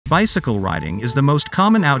Bicycle riding is the most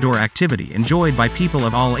common outdoor activity enjoyed by people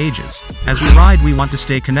of all ages. As we ride, we want to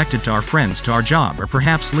stay connected to our friends, to our job, or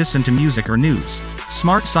perhaps listen to music or news.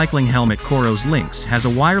 Smart cycling helmet Coros LINX has a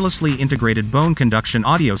wirelessly integrated bone conduction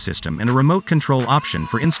audio system and a remote control option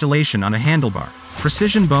for installation on a handlebar.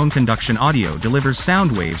 Precision bone conduction audio delivers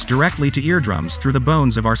sound waves directly to eardrums through the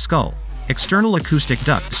bones of our skull. External acoustic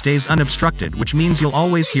duct stays unobstructed, which means you'll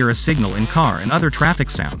always hear a signal in car and other traffic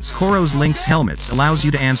sounds. Coros LINX helmets allows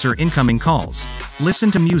you to answer incoming calls, listen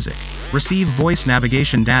to music, receive voice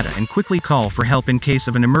navigation data, and quickly call for help in case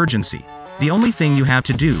of an emergency. The only thing you have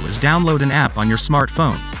to do is download an app on your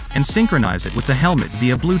smartphone and synchronize it with the helmet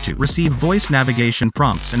via Bluetooth. Receive voice navigation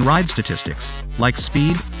prompts and ride statistics, like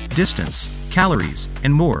speed, distance, calories,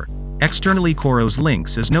 and more. Externally, Coros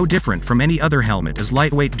LINX is no different from any other helmet, as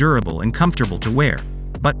lightweight, durable, and comfortable to wear.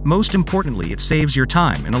 But most importantly, it saves your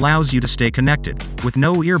time and allows you to stay connected, with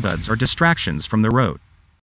no earbuds or distractions from the road.